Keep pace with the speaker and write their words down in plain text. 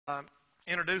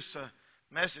Introduce the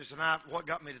message tonight, what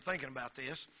got me to thinking about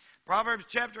this. Proverbs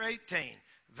chapter 18,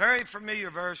 very familiar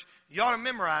verse. You ought to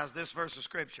memorize this verse of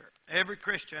Scripture. Every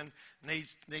Christian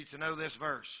needs to know this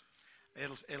verse.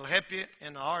 It'll help you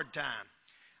in a hard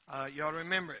time. You ought to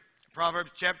remember it.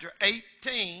 Proverbs chapter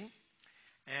 18,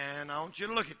 and I want you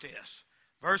to look at this.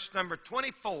 Verse number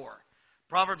 24.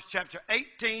 Proverbs chapter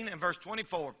 18 and verse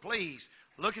 24. Please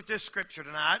look at this Scripture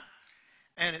tonight.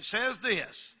 And it says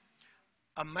this: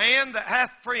 a man that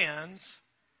hath friends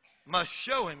must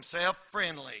show himself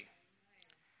friendly.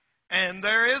 And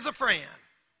there is a friend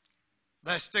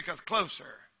that sticketh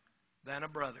closer than a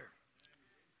brother.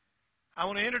 I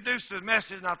want to introduce the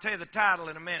message, and I'll tell you the title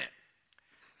in a minute.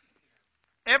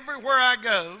 Everywhere I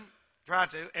go,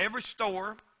 every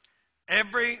store,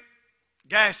 every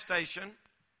gas station,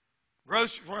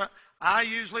 grocery store, I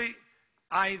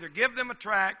either give them a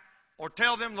tract or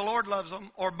tell them the Lord loves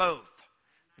them, or both.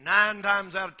 9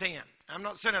 times out of 10. I'm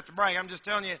not saying that to brag. I'm just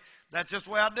telling you that's just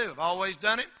the way I do. I've always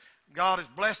done it. God has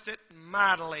blessed it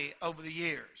mightily over the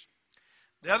years.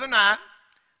 The other night,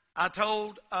 I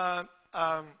told a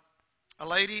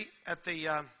lady at the,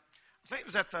 I think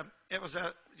it was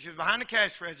she was behind the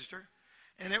cash register,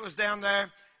 and it was down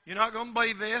there. You're not going to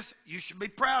believe this. You should be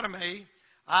proud of me.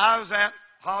 I was at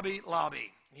Hobby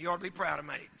Lobby. You ought to be proud of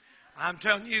me. I'm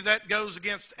telling you, that goes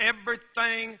against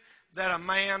everything that a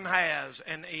man has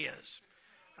and is.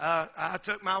 I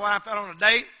took my wife out on a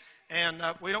date, and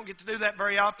we don't get to do that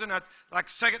very often. Like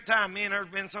the second time, me and her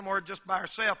have been somewhere just by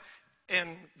herself, and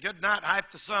good night,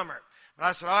 hype the summer. But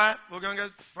I said, all right, we're going to go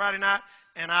Friday night,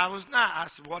 and I was not. I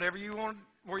said, wherever you want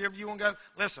to go.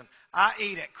 Listen, I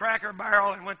eat at Cracker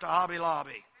Barrel and went to Hobby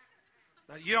Lobby.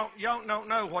 Now, you don't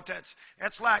know what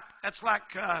that's like.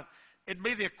 It'd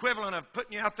be the equivalent of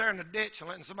putting you out there in the ditch and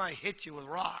letting somebody hit you with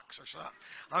rocks or something.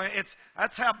 I mean,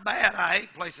 that's how bad I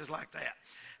hate places like that.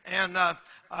 And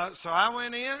so I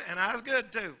went in, and I was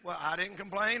good too. Well, I didn't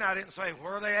complain. I didn't say,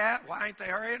 where are they at? Why ain't they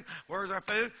hurrying? Where's our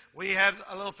food? We had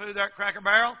a little food there at Cracker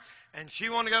Barrel, and she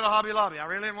wanted to go to Hobby Lobby. I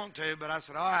really didn't want to, but I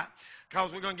said, all right,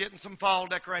 because we're going to get in some fall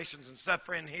decorations and stuff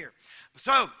for in here.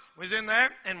 So we was in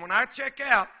there, and when I check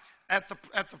out at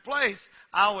the place,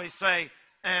 I always say,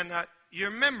 and you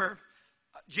remember,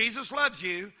 Jesus loves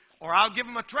you, or I'll give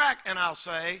him a tract and I'll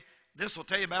say, this will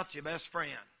tell you about your best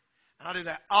friend. And I do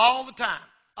that all the time.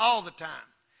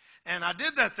 And I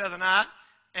did that the other night,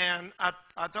 and I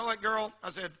told that girl, I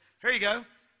said, here you go.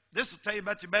 This will tell you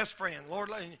about your best friend. Lord,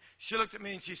 and she looked at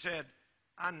me and she said,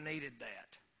 I needed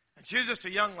that. And she was just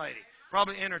a young lady,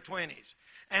 probably in her 20s.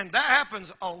 And that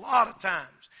happens a lot of times.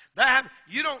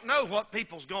 You don't know what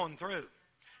people's going through.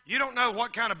 You don't know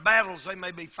what kind of battles they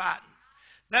may be fighting.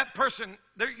 That person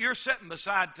you're sitting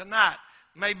beside tonight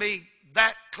may be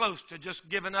that close to just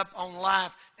giving up on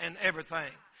life and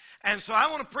everything. And so I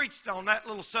want to preach on that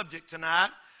little subject tonight.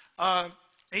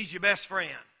 He's your best friend.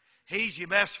 He's your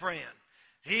best friend.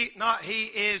 He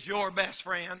is your best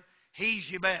friend.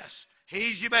 He's your best.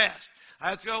 He's your best.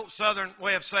 That's the old Southern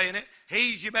way of saying it.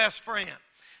 He's your best friend.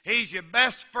 He's your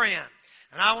best friend.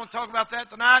 And I want to talk about that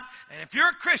tonight. And if you're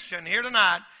a Christian here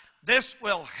tonight, this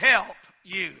will help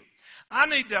you. I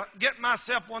need to get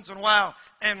myself once in a while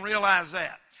and realize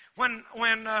that.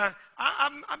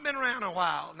 I've been around a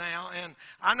while now, and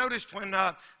I noticed when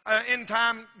in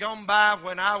time gone by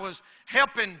when I was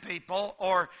helping people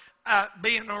or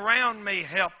being around me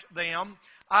helped them,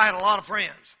 I had a lot of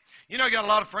friends. You know, you got a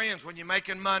lot of friends when you're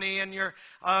making money and you're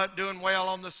doing well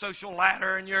on the social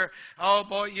ladder, and you're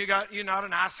not a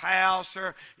nice house,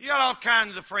 or you got all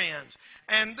kinds of friends.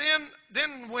 And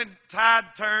then when tide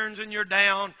turns and you're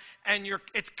down and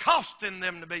it's costing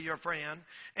them to be your friend,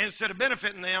 instead of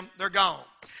benefiting them, they're gone.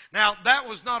 Now, that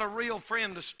was not a real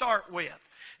friend to start with.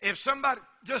 If somebody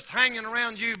just hanging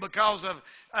around you because of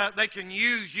they can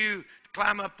use you to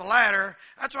climb up the ladder,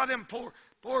 that's why them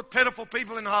poor, pitiful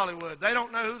people in Hollywood. They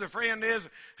don't know who their friend is,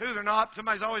 who they're not.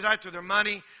 Somebody's always after their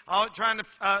money, trying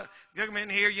to get them in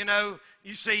here. You know,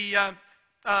 you see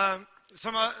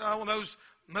some of those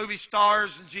movie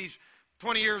stars, and she's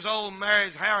 20 years old and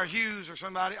marries Howard Hughes or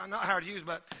somebody. Not Howard Hughes,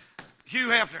 but Hugh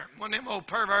Hefner, one of them old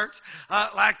perverts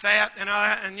like that.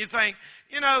 And you think,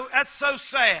 you know, that's so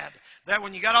sad that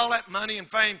when you got all that money and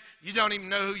fame, you don't even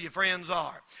know who your friends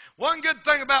are. One good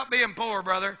thing about being poor,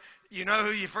 brother, you know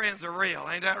who your friends are real.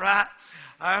 Ain't that right?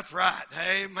 That's right.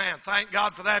 Amen. Thank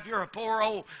God for that. If you're a poor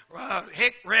old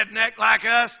hick redneck like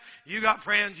us, you got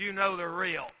friends you know they're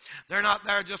real. They're not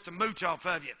there just to mooch off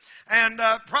of you. And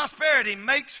prosperity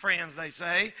makes friends, they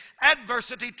say.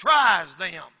 Adversity tries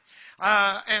them.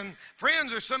 And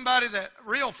friends are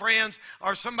real friends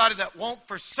are somebody that won't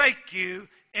forsake you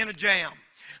in a jam.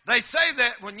 They say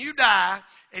that when you die,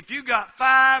 if you got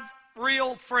 5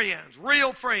 real friends,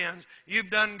 you've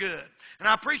done good. And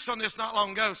I preached on this not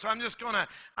long ago, so I'm just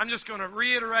gonna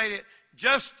reiterate it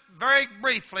just very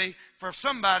briefly for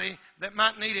somebody that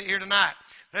might need it here tonight.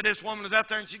 That this woman was out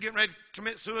there and she's getting ready to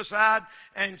commit suicide,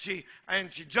 and she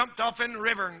jumped off in the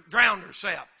river and drowned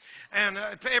herself. And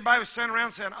everybody was standing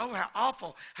around saying, "Oh, how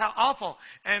awful, how awful."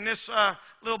 And this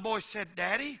little boy said,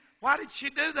 "Daddy, why did she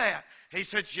do that?" He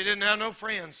said, "She didn't have no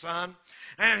friends, son."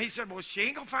 And he said, "Well, she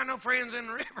ain't going to find no friends in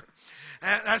the river."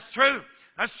 And that's true.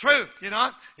 That's true, you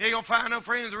know. You ain't going to find no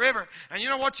friends in the river. And you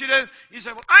know what you do? You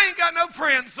say, "Well, I ain't got no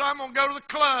friends, so I'm going to go to the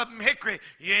club in Hickory."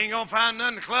 You ain't going to find none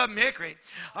in the club in Hickory.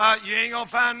 You ain't going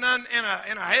to find none in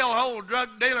a hellhole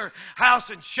drug dealer house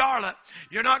in Charlotte.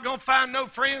 You're not going to find no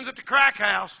friends at the crack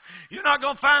house. You're not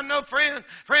going to find no friends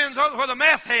where the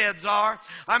meth heads are.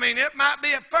 I mean, it might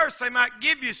be at first they might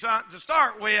give you something to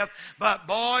start with, but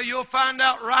boy, you'll find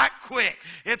out right quick.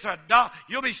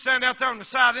 You'll be standing out there on the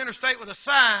side of the interstate with a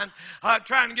sign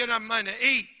trying to get enough money to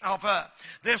eat off of.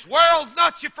 This world's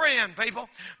not your friend, people.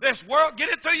 This world, get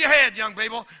it through your head, young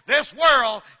people. This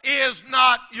world is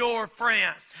not your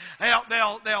friend.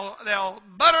 They'll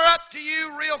butter up to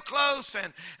you real close,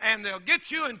 and they'll get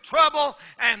you in trouble,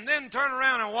 and then turn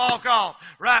around and walk off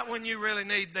right when you really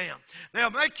need them.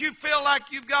 They'll make you feel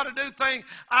like you've got to do things.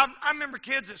 I remember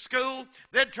kids at school,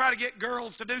 they'd try to get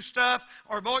girls to do stuff,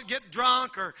 or get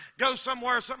drunk, or go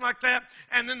somewhere or something like that,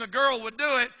 and then the girl would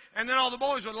do it, and then all the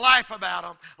boys would laugh about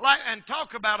them, and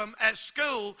talk about them at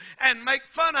school, and make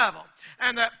fun of them.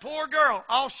 And that poor girl,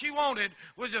 all she wanted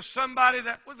was just somebody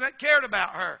that cared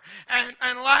about her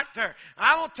and liked her.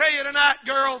 I will tell you tonight,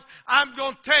 girls, I'm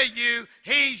going to tell you,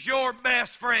 he's your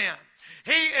best friend.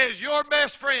 He is your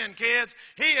best friend, kids.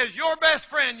 He is your best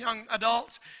friend, young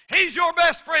adults. He's your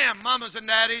best friend, mamas and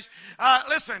daddies.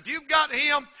 Listen, if you've got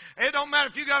him, it don't matter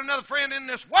if you got another friend in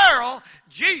this world,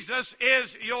 Jesus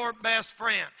is your best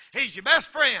friend. He's your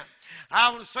best friend. I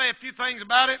want to say a few things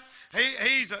about it.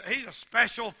 He's a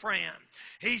special friend.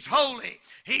 He's holy.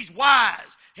 He's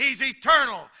wise. He's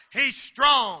eternal. He's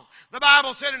strong. The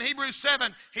Bible said in Hebrews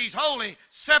 7, he's holy,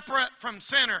 separate from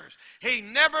sinners. He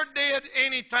never did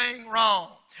anything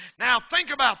wrong. Now think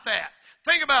about that.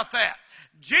 Think about that.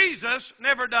 Jesus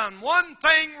never done one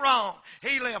thing wrong.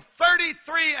 He lived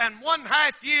 33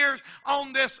 1/2 years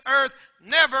on this earth,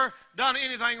 never done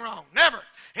anything wrong. Never.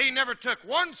 He never took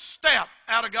one step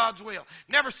out of God's will.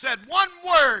 Never said one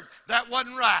word that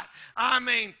wasn't right. I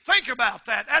mean, think about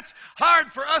that. That's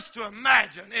hard for us to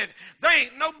imagine. There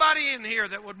ain't nobody in here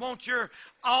that would want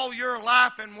all your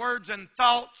life and words and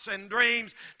thoughts and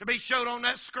dreams to be showed on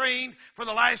that screen for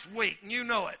the last week. And you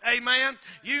know it. Amen?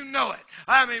 You know it.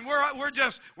 I mean, we're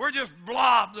just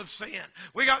blobs of sin.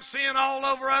 We got sin all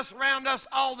over us, around us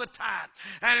all the time.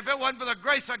 And if it wasn't for the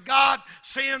grace of God,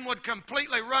 sin would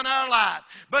completely run our life.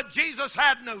 But Jesus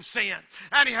had no sin.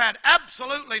 And he had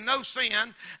absolutely no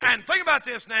sin. And think about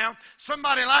this now.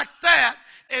 Somebody like that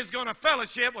is going to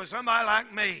fellowship with somebody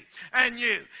like me and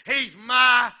you. He's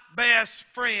my best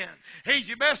friend. He's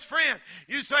your best friend.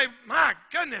 You say, my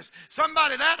goodness,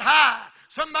 somebody that high,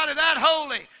 somebody that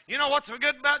holy. You know what's so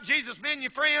good about Jesus being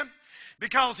your friend?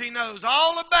 Because he knows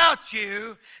all about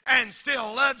you and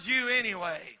still loves you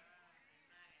anyway.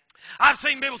 I've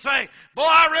seen people say, "Boy,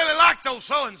 I really like those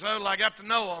so-and-so till I got to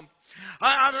know them."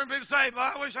 I've heard people say,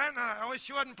 "Well, I wish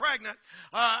she wasn't pregnant.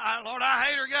 Lord, I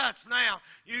hate her guts now."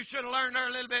 You should have learned her a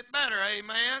little bit better,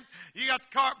 amen. You got the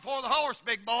cart before the horse,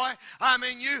 big boy. I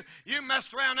mean, you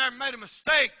messed around there and made a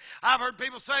mistake. I've heard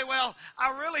people say, "Well, I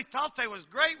really thought they was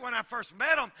great when I first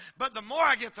met them, but the more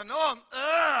I get to know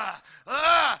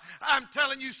them, I'm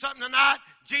telling you something tonight.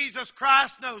 Jesus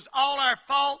Christ knows all our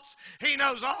faults. He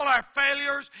knows all our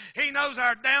failures. He knows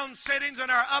our down sittings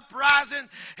and our uprising.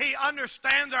 He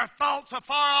understands our thoughts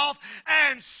afar off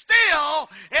and still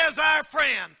is our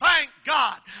friend. Thank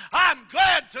God. I'm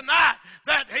glad tonight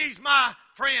that he's my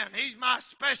friend. He's my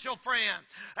special friend.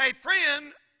 A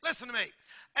friend, listen to me,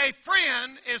 a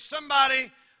friend is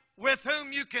somebody with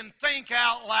whom you can think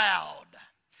out loud.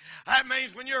 That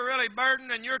means when you're really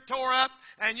burdened and you're tore up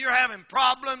and you're having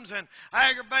problems and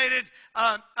aggravated.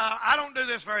 I don't do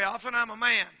this very often. I'm a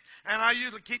man. And I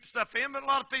usually keep stuff in. But a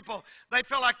lot of people, they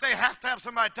feel like they have to have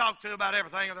somebody to talk to about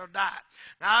everything or they'll die.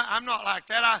 Now, I'm not like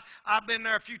that. I've been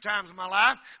there a few times in my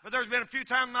life. But there's been a few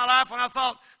times in my life when I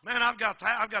thought, man, I've got to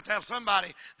have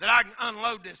somebody that I can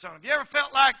unload this on. Have you ever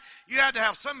felt like you had to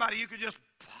have somebody you could just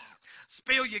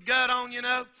spill your gut on, you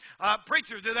know?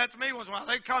 Preachers do that to me once in a while.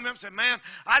 They call me up and say, "Man,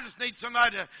 I just need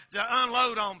somebody to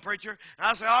unload on, preacher." And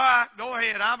I say, "All right, go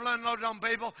ahead. I've unloaded on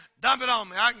people. Dump it on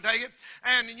me. I can take it."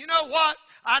 And you know what?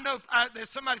 I know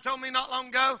somebody told me not long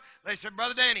ago, they said,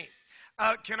 "Brother Danny,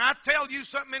 can I tell you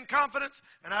something in confidence?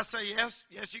 And I say, yes,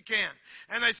 yes you can.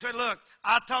 And they say, look,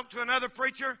 I talked to another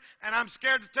preacher, and I'm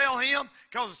scared to tell him,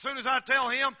 because as soon as I tell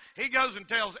him, he goes and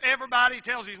tells everybody, he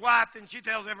tells his wife, then she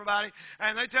tells everybody,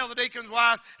 and they tell the deacon's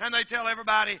wife, and they tell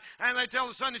everybody, and they tell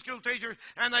the Sunday school teachers,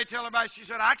 and they tell everybody. She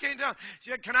said, I can't tell. She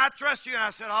said, can I trust you? And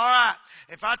I said, all right.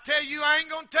 If I tell you I ain't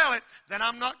going to tell it, then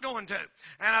I'm not going to.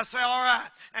 And I say, all right.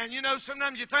 And you know,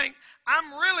 sometimes you think,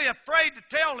 I'm really afraid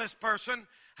to tell this person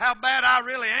how bad I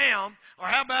really am, or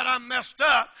how bad I'm messed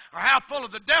up, or how full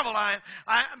of the devil I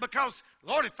am. Because,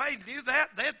 Lord, if they knew that,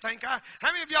 they'd think how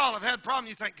many of y'all have had a problem?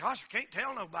 You think, gosh, I can't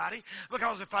tell nobody,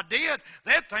 because if I did,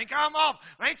 they'd think I'm off.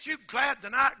 Ain't you glad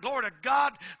tonight, glory to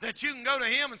God, that you can go to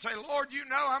him and say, Lord, you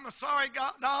know I'm a sorry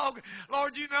dog.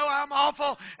 Lord, you know I'm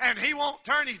awful. And he won't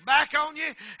turn his back on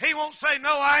you. He won't say,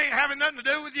 no, I ain't having nothing to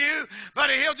do with you.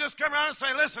 But he'll just come around and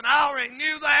say, listen, I already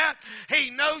knew that. He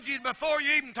knows you before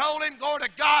you even told him. Glory to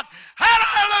God.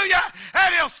 Hallelujah.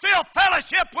 And he'll still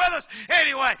fellowship with us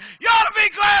anyway. You ought to be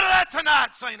glad of that tonight,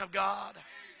 saint of God.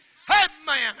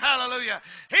 Amen. Hallelujah.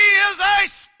 He is a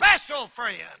special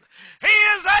friend. He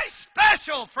is a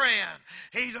special friend.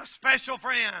 He's a special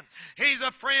friend. He's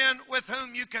a friend with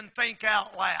whom you can think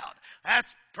out loud.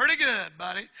 That's pretty good,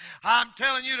 buddy. I'm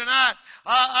telling you tonight,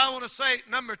 I want to say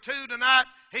number 2 tonight,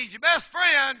 he's your best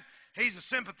friend. He's a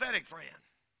sympathetic friend.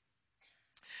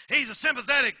 He's a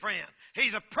sympathetic friend.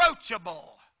 He's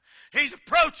approachable. He's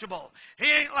approachable. He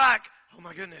ain't like, oh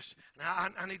my goodness, now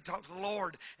I need to talk to the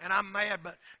Lord, and I'm mad,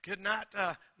 but could not,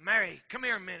 Mary, come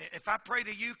here a minute. If I pray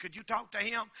to you, could you talk to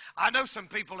him? I know some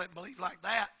people that believe like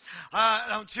that,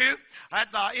 don't you?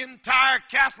 That the entire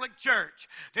Catholic Church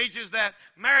teaches that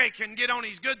Mary can get on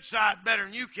his good side better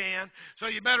than you can, so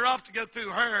you're better off to go through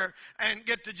her and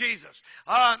get to Jesus.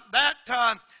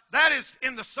 That is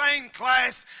in the same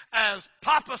class as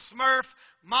Papa Smurf,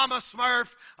 Mama Smurf,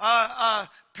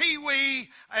 Pee-wee,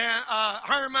 and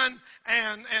Herman,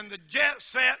 and the Jet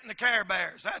Set and the Care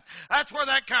Bears. That's where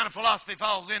that kind of philosophy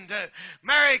falls into.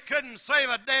 Mary couldn't save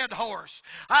a dead horse.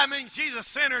 I mean, she's a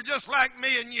sinner just like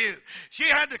me and you. She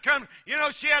had to come, you know,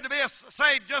 she had to be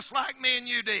saved just like me and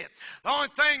you did. The only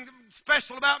thing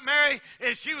special about Mary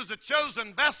is she was a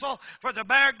chosen vessel for to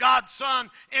bear God's Son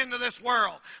into this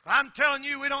world. I'm telling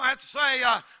you, we don't have to say,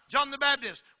 John the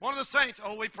Baptist, one of the saints,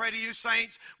 oh, we pray to you,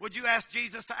 saints. Would you ask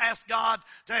Jesus to ask God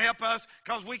to help us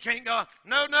because we can't go?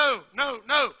 No, no, no,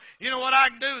 no. You know what I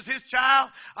can do as his child?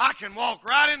 I can walk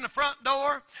right in the front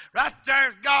door. Right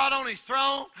there's God on his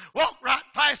throne. Walk right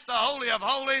past the Holy of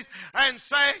Holies and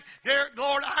say, dear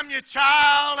Lord, I'm your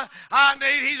child.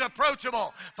 He's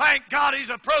approachable. Thank God he's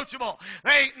approachable.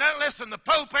 Listen, the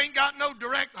Pope ain't got no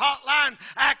direct hotline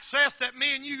access that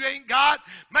me and you ain't got.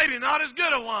 Maybe not as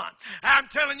good a one. I'm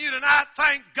telling you tonight,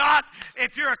 thank God,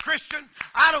 if you're a Christian,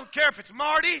 I don't care if it's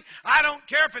Marty, I don't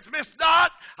care if it's Miss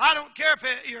Dot, I don't care if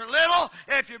you're little,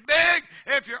 if you're big,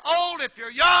 if you're old, if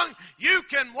you're young, you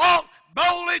can walk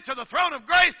boldly to the throne of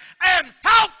grace and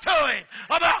talk to him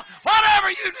about whatever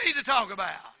you need to talk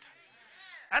about.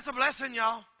 That's a blessing,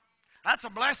 y'all. That's a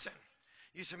blessing.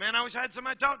 You say, man, I wish I had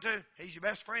somebody to talk to. He's your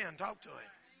best friend. Talk to him.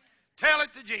 Tell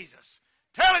it to Jesus.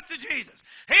 Tell it to Jesus.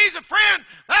 He's a friend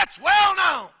that's well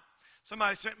known.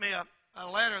 Somebody sent me a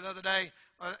letter the other day,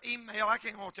 an email. I can't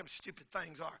remember what them stupid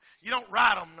things are. You don't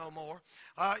write them no more.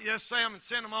 You just say them and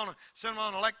send them on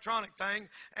an electronic thing.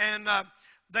 And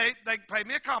they paid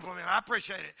me a compliment. I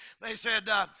appreciate it. They said,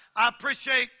 I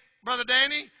appreciate Brother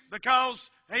Danny because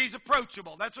he's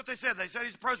approachable. That's what they said. They said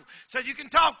he's approachable. Said you can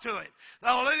talk to him.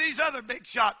 All of these other big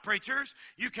shot preachers,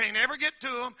 you can't ever get to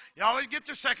them. You always get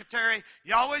their secretary.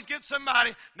 You always get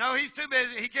somebody. No, he's too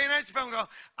busy. He can't answer the phone. Go.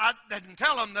 I didn't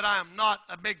tell them that I am not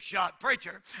a big shot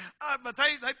preacher, but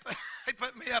they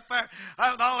put me up there.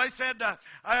 They said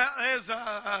there's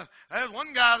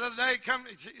one guy the other day come.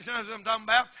 You know what I'm talking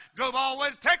about? Drove all the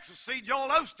way to Texas to see Joel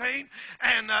Osteen,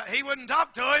 and he wouldn't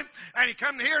talk to him, and he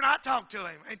come here and I talked to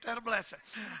him. Ain't that a blessing?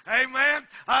 Amen.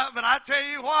 But I tell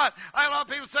you what, a lot of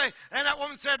people say, and that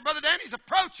woman said, Brother Danny's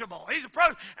approachable. He's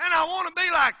approachable. And I want to be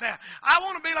like that. I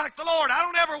want to be like the Lord. I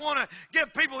don't ever want to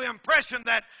give people the impression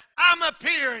that I'm up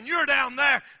here and you're down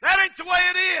there. That ain't the way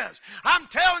it is. I'm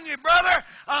telling you, brother,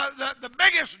 the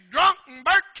biggest drunk in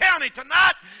Burke County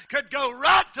tonight could go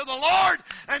right to the Lord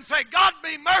and say, God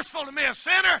be merciful to me, a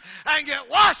sinner, and get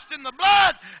washed in the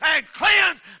blood and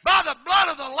cleansed by the blood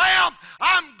of the Lamb.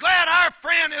 I'm glad our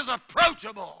friend is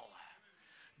approachable.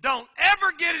 Don't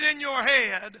ever get it in your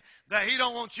head that he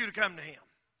don't want you to come to him.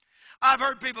 I've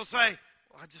heard people say,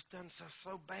 well, I just done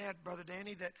so bad, Brother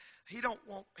Danny, that he don't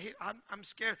want, I'm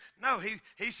scared. No,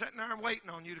 he's sitting there and waiting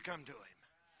on you to come to him.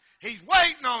 He's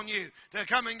waiting on you to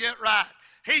come and get right.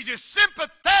 He's your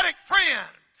sympathetic friend.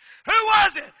 Who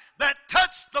was it that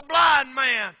touched the blind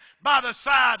man by the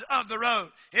side of the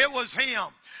road? It was him.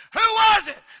 Who was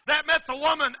it that met the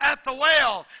woman at the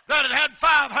well that had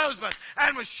 5 husbands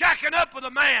and was shacking up with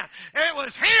a man? It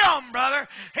was him, brother.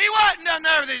 He wasn't down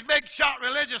there with his big shot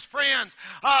religious friends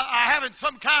having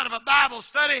some kind of a Bible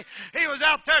study. He was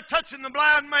out there touching the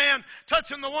blind man,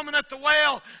 touching the woman at the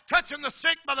well, touching the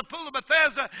sick by the pool of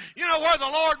Bethesda. You know where the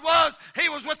Lord was? He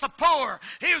was with the poor.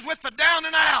 He was with the down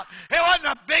and out. It wasn't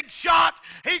a big shot.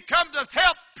 He come to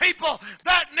help people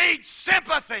that need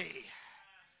sympathy.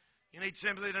 You need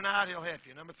sympathy tonight, he'll help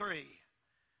you. Number 3,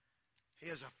 he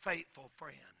is a faithful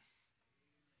friend.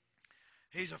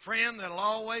 He's a friend that'll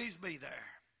always be there.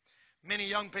 Many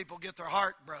young people get their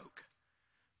heart broke.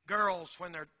 Girls,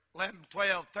 when they're 11,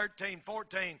 12, 13,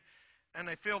 14, and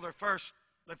they feel they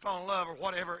fall in love or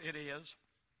whatever it is.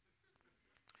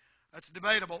 That's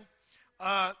debatable.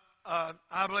 I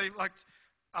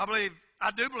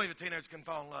do believe a teenager can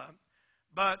fall in love.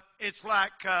 But it's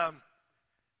like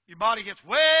your body gets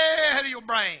way ahead of your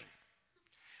brain.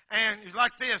 And it's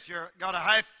like this. You've got a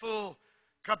half full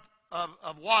cup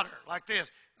of water like this.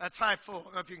 That's half full. I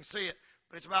don't know if you can see it,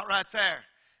 but it's about right there.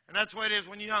 And that's the way it is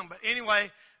when you're young. But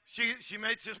anyway, she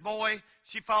meets this boy.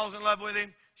 She falls in love with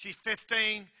him. She's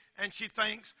 15, and she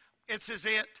thinks it's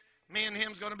it. Me and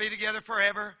him's going to be together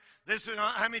forever. This is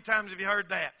how many times have you heard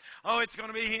that? Oh, it's going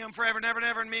to be him forever, never,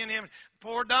 never, and me and him.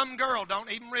 Poor dumb girl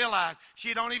don't even realize.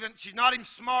 She's not even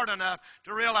smart enough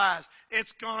to realize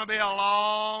it's going to be a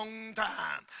long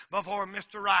time before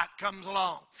Mr. Right comes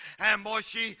along. And boy,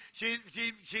 she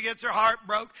gets her heart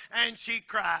broke, and she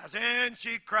cries, and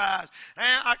she cries.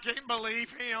 And I can't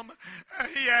believe him.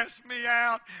 He asked me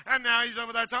out, and now he's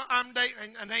over there. I'm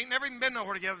dating, and they ain't never even been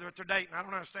nowhere together, but they're dating. I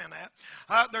don't understand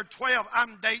that. They're 12.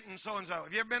 I'm dating so-and-so.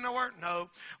 Have you ever been nowhere? No.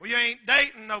 Well, you ain't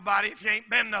dating nobody if you ain't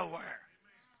been nowhere.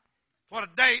 That's what a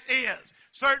date is.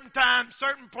 Certain time,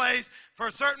 certain place, for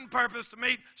a certain purpose to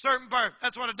meet certain purpose.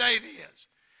 That's what a date is.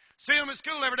 See them at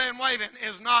school every day and waving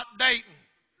is not dating.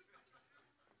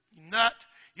 You nut.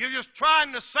 You're just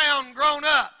trying to sound grown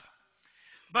up.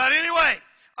 But anyway,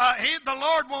 the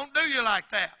Lord won't do you like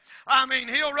that. I mean,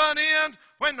 he'll run in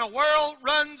when the world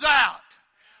runs out.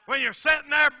 When you're sitting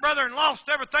there, brother, and lost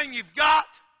everything you've got.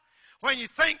 When you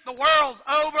think the world's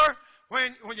over.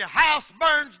 When your house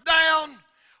burns down.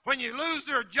 When you lose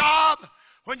your job.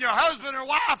 When your husband or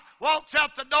wife walks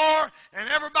out the door and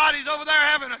everybody's over there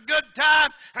having a good time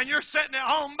and you're sitting at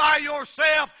home by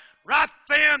yourself. Right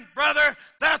then, brother,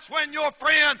 that's when your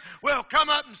friend will come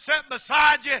up and sit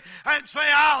beside you and say,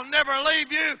 I'll never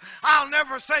leave you. I'll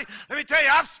never say. Let me tell you,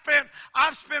 I've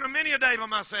spent a many a day by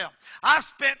myself. I've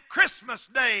spent Christmas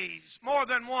days, more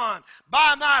than one,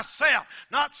 by myself,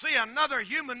 not see another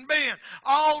human being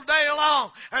all day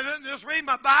long, and then just read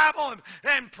my Bible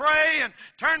and pray and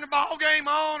turn the ball game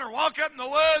on or walk up in the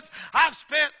woods. I've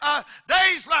spent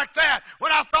days like that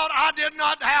when I thought I did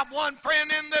not have one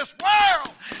friend in this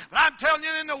world. But I'm telling you,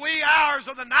 in the wee hours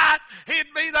of the night, he'd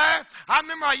be there. I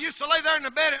remember I used to lay there in the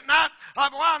bed at night,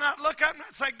 like, why not look up and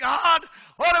I'd say, God,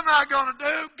 what am I going to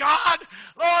do? God,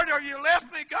 Lord, are you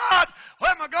left me? God,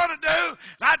 what am I going to do?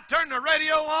 And I'd turn the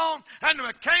radio on, and the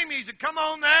McCameys would come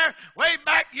on there way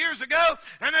back years ago,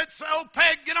 and they'd say, old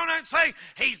Peg, get on there and say,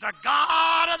 he's the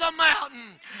God of the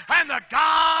mountain and the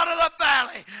God of the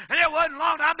valley. And it wasn't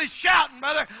long, I'd be shouting,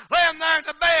 brother, laying there in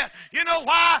the bed. You know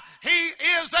why? He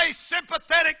is a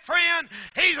sympathetic friend.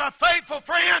 He's a faithful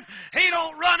friend. He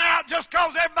don't run out just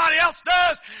because everybody else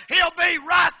does. He'll be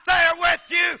right there with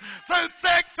you through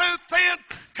thick, through thin.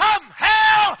 Come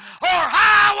hell or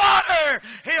high water,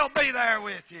 he'll be there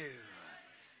with you.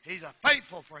 He's a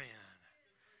faithful friend.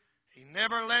 He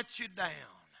never lets you down.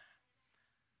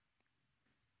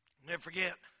 Never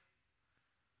forget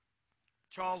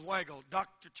Charles Wagle,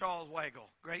 Dr. Charles Wagle,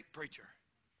 great preacher.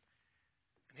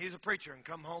 And he's a preacher and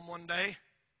come home one day,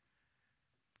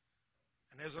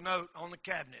 and there's a note on the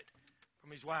cabinet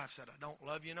from his wife said, I don't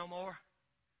love you no more.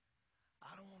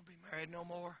 I don't want to be married no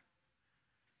more.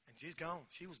 And she's gone.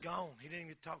 She was gone. He didn't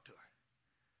get to talk to her.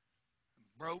 It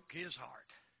broke his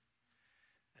heart.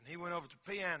 And he went over to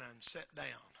the piano and sat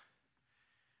down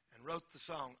and wrote the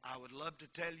song, I would love to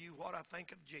tell you what I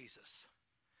think of Jesus,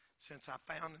 since I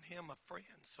found in him a friend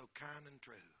so kind and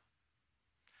true.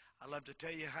 I love to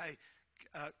tell you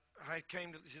how he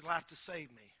came to his life to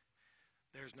save me.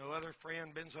 There's no other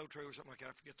friend been so true, or something like that.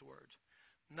 I forget the words.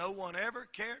 No one ever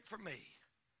cared for me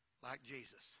like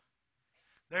Jesus.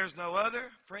 There's no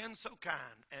other friend so kind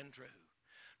and true.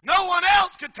 No one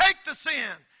else could take the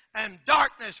sin and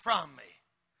darkness from me.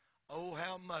 Oh,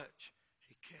 how much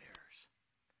he cares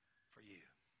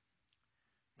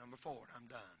Number 4, I'm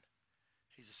done.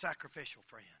 He's a sacrificial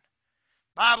friend.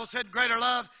 Bible said, greater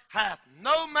love hath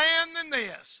no man than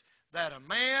this, that a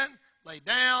man lay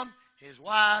down his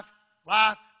life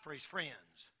for his friends.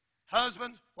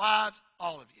 Husbands, wives,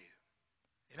 all of you.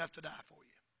 Enough to die for you.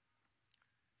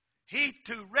 He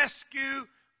to rescue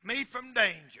me from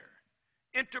danger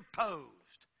interposed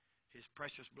his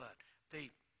precious blood.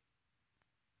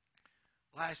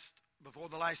 Before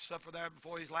the Last Supper there,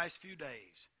 before his last few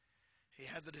days, he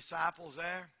had the disciples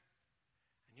there.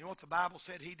 And you know what the Bible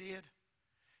said he did?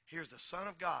 Here's the Son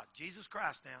of God, Jesus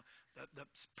Christ now, the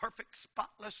perfect,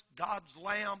 spotless God's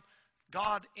Lamb,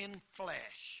 God in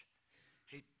flesh.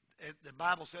 The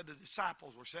Bible said the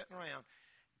disciples were sitting around,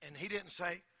 and he didn't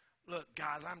say, look,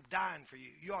 guys, I'm dying for you.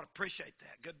 You ought to appreciate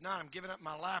that. Good night, I'm giving up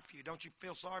my life for you. Don't you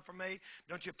feel sorry for me?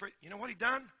 Don't you You know what he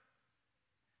done?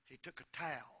 He took a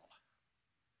towel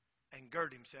and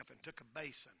girded himself and took a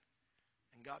basin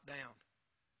and got down,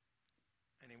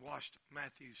 and he washed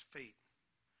Matthew's feet.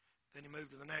 Then he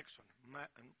moved to the next one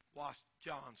and washed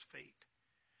John's feet.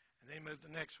 And then he moved to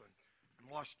the next one and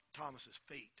washed Thomas's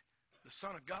feet. The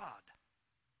Son of God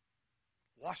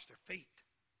washed their feet.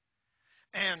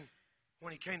 And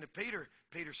when he came to Peter,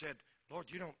 Peter said, Lord,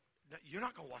 you're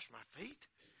not going to wash my feet.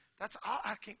 That's all.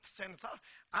 I can't stand the thought.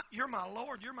 You're my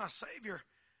Lord. You're my Savior.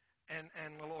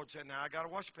 And the Lord said, now I got to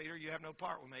wash Peter. You have no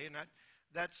part with me. And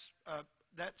that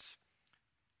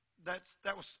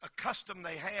was a custom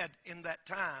they had in that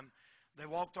time. They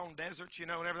walked on deserts,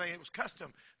 and everything. It was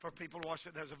custom for people to wash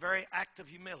it. There's a very act of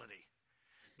humility.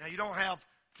 Now, you don't have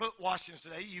foot washings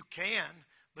today. You can,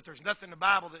 but there's nothing in the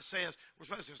Bible that says we're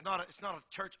supposed to. It's not a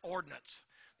church ordinance.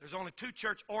 There's only 2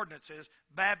 church ordinances: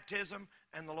 baptism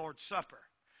and the Lord's Supper.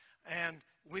 And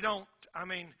we don't.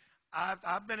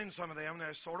 I've been in some of them.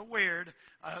 They're sort of weird.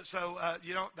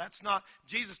 That's not.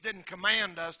 Jesus didn't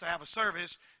command us to have a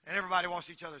service and everybody wash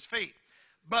each other's feet.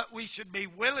 But we should be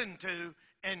willing to,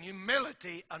 and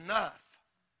humility enough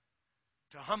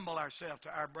to humble ourselves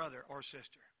to our brother or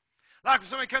sister. Like when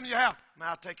somebody comes to your house, may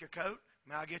I take your coat?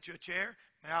 May I get you a chair?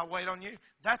 May I wait on you?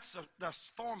 That's the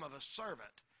form of a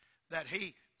servant that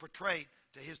he portrayed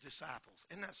to his disciples.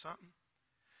 Isn't that something?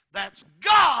 That's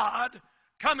God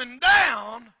coming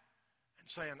down and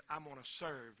saying, I'm going to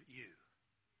serve you.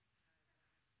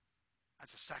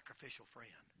 That's a sacrificial friend.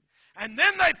 And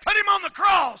then they put him on the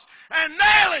cross and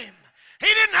nail him. He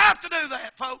didn't have to do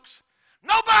that, folks.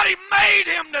 Nobody made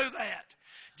him do that.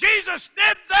 Jesus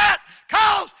did that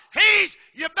because he's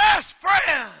your best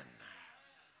friend.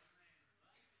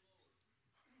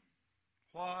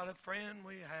 What a friend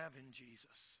we have in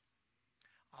Jesus.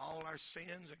 All our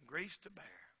sins and griefs to bear.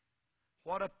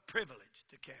 What a privilege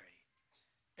to carry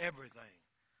everything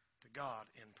to God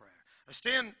in prayer.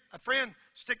 A friend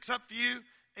sticks up for you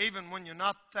even when you're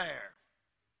not there.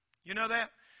 You know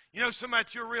that? You know somebody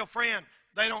that's your real friend,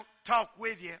 they don't talk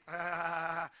with you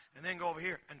and then go over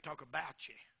here and talk about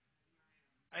you.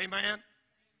 Amen?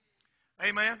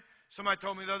 Amen? Somebody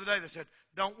told me the other day, they said,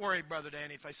 don't worry, Brother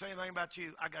Danny. If they say anything about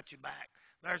you, I got you back.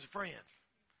 There's a friend.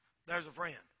 There's a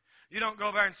friend. You don't go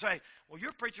over there and say, well,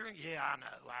 you're preaching. Yeah, I know.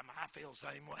 I feel the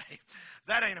same way.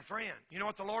 That ain't a friend. You know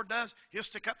what the Lord does? He'll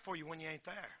stick up for you when you ain't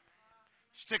there.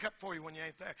 Stick up for you when you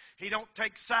ain't there. He don't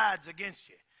take sides against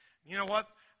you. You know what?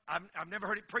 I've never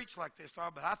heard it preached like this,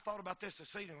 but I thought about this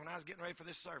evening when I was getting ready for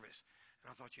this service.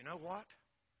 And I thought, you know what?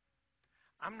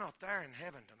 I'm not there in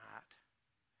heaven tonight.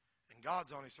 And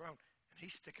God's on his throne. And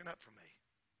he's sticking up for me.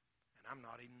 And I'm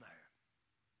not even there.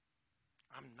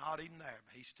 I'm not even there,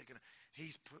 but he's sticking up.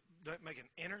 He's making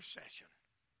intercession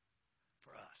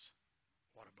for us.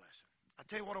 What a blessing. I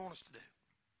tell you what I want us to do.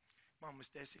 Come on, Miss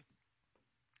Desi.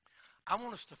 I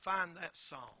want us to find that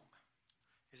song.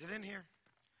 Is it in here?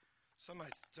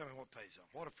 Somebody tell me what page on.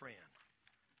 What a friend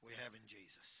we have in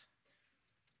Jesus.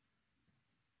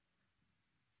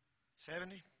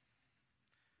 70?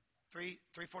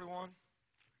 341?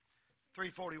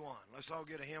 341. Let's all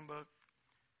get a hymn book.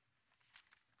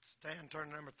 Stand, turn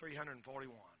to number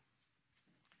 341.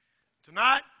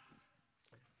 Tonight,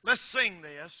 let's sing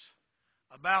this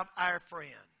about our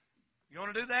friend. You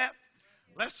want to do that?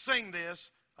 Let's sing this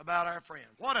about our friend.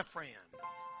 What a friend.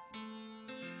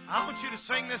 I want you to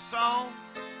sing this song,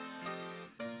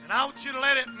 and I want you to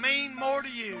let it mean more to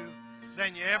you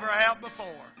than you ever have before.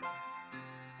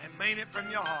 And mean it from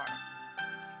your heart.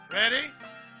 Ready?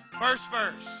 First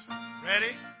verse.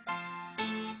 Ready?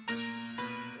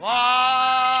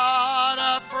 What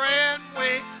a friend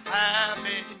we have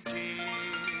in Jesus.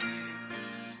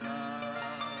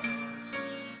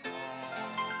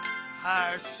 All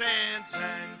our sins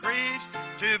and griefs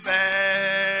to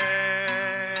bear.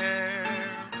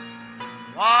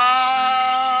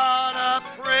 What a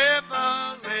privilege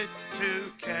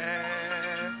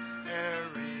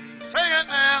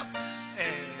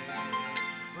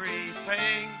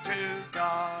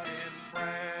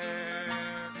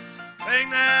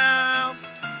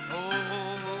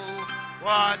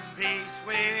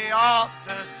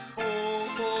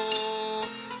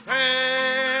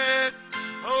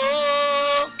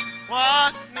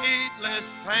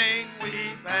pain we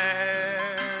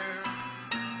bear.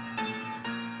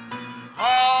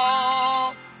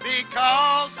 All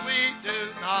because we do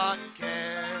not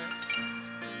care.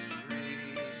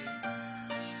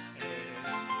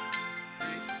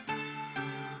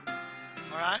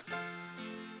 All right?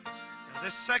 Now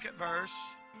this second verse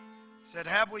said,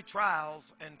 have we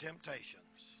trials and temptations?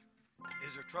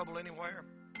 Is there trouble anywhere?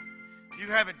 If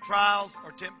you're having trials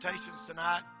or temptations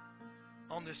tonight,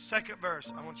 on this second verse,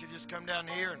 I want you to just come down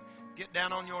here and get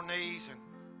down on your knees and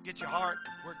get your heart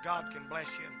where God can bless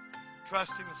you and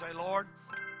trust Him and say, Lord,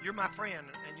 you're my friend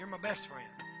and you're my best friend.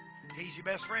 He's your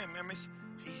best friend, members.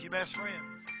 He's your best friend.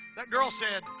 That girl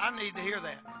said, I need to hear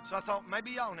that. So I thought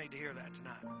maybe y'all need to hear that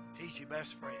tonight. He's your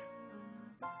best friend.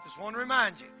 Just want to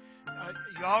remind you.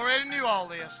 You already knew all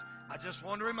this. I just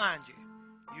want to remind you.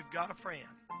 You've got a friend.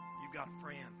 You've got a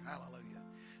friend. Hallelujah.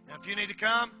 Now, if you need to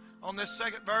come on this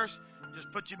second verse,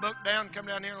 just put your book down, come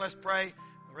down here, and let's pray.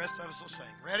 The rest of us will sing.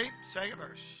 Ready? Second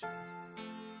verse.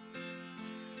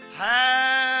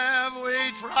 Have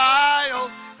we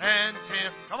trial and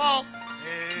tempt? Come on.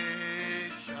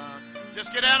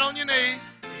 Just get down on your knees.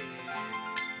 Is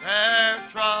there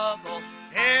trouble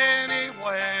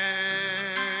anywhere?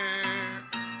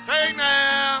 Sing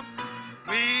now.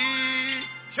 We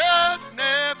should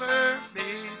never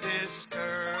be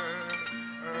discouraged.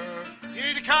 You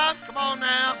need to come. Come on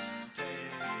now. Take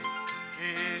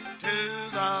it to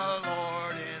the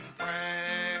Lord in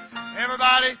prayer.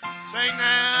 Everybody, sing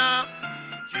now.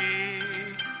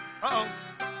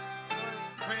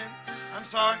 Friend, I'm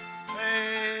sorry.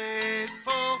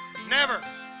 Faithful, never.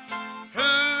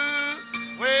 Who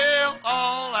will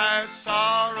all our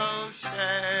sorrows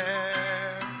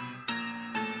share?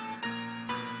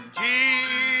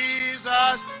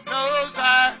 Jesus knows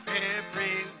our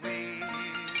every weakness.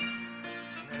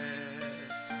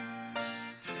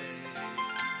 Take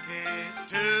it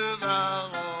to the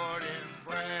Lord in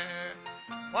prayer.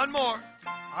 One more.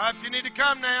 All right, if you need to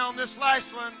come now on this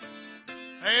last one.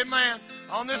 Amen.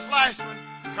 On this last one.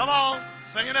 Come on.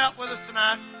 Sing it out with us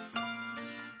tonight.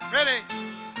 Ready?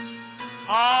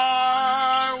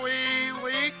 Are we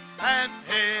weak and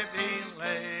heavy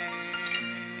laden?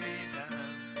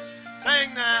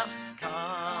 Sing now.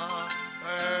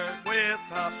 Covered with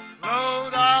a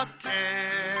load of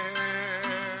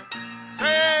care.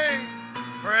 Sing,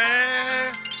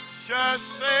 precious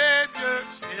Savior,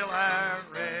 still our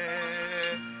refuge.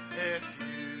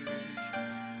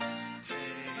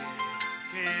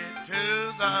 Take it to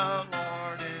the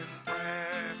Lord in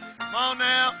prayer. Come on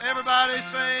now, everybody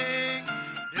sing.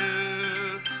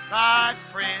 Do thy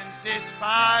friends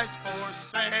despise,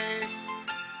 forsake?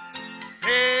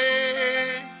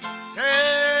 Take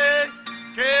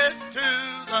it to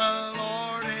the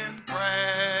Lord in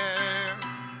prayer.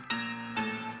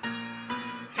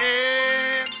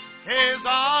 In His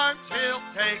arms He'll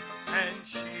take and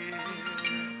shield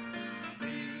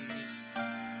thee.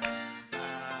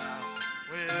 Thou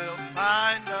wilt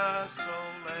find a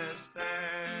solace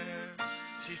there.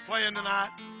 She's playing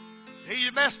tonight. He's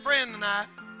your best friend tonight.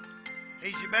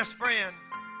 He's your best friend.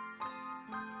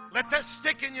 Let that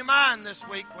stick in your mind this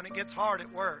week when it gets hard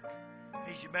at work.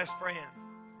 He's your best friend.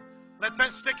 Let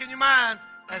that stick in your mind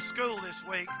at school this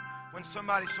week when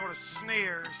somebody sort of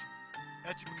sneers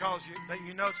at you because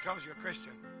you know it's because you're a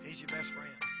Christian. He's your best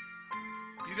friend.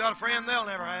 You got a friend they'll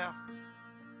never have.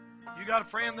 You got a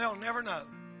friend they'll never know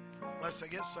unless they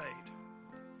get saved.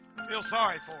 Feel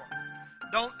sorry for them.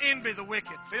 Don't envy the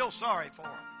wicked. Feel sorry for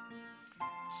them.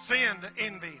 Sin to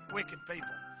envy wicked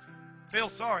people. Feel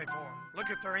sorry for them. Look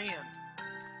at their end.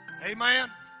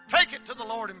 Amen. Take it to the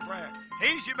Lord in prayer.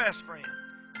 He's your best friend.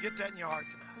 Get that in your heart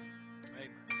tonight.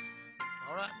 Amen.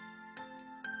 All right.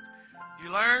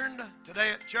 You learned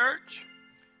today at church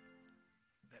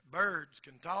that birds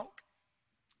can talk.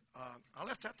 I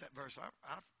left out that verse.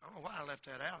 I don't know why I left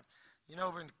that out. You know,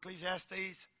 over in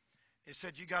Ecclesiastes, it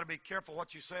said you got to be careful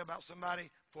what you say about somebody,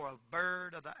 for a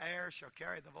bird of the air shall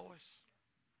carry the voice.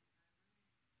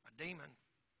 A demon.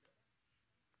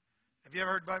 Have you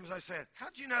ever heard Bibles? I said,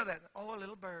 how'd you know that? Oh, a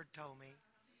little bird told me.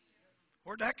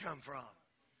 Where'd that come from?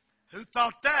 Who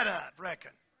thought that up,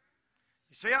 reckon?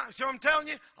 You see, so I'm telling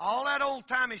you, all that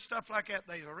old-timey stuff like that,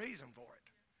 there's a reason for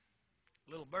it.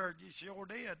 Little bird, you sure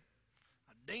did.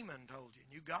 A demon told you,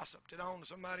 and you gossiped it on to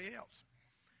somebody else.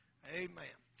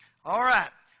 Amen. All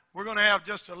right, we're going to have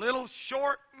just a little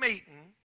short meeting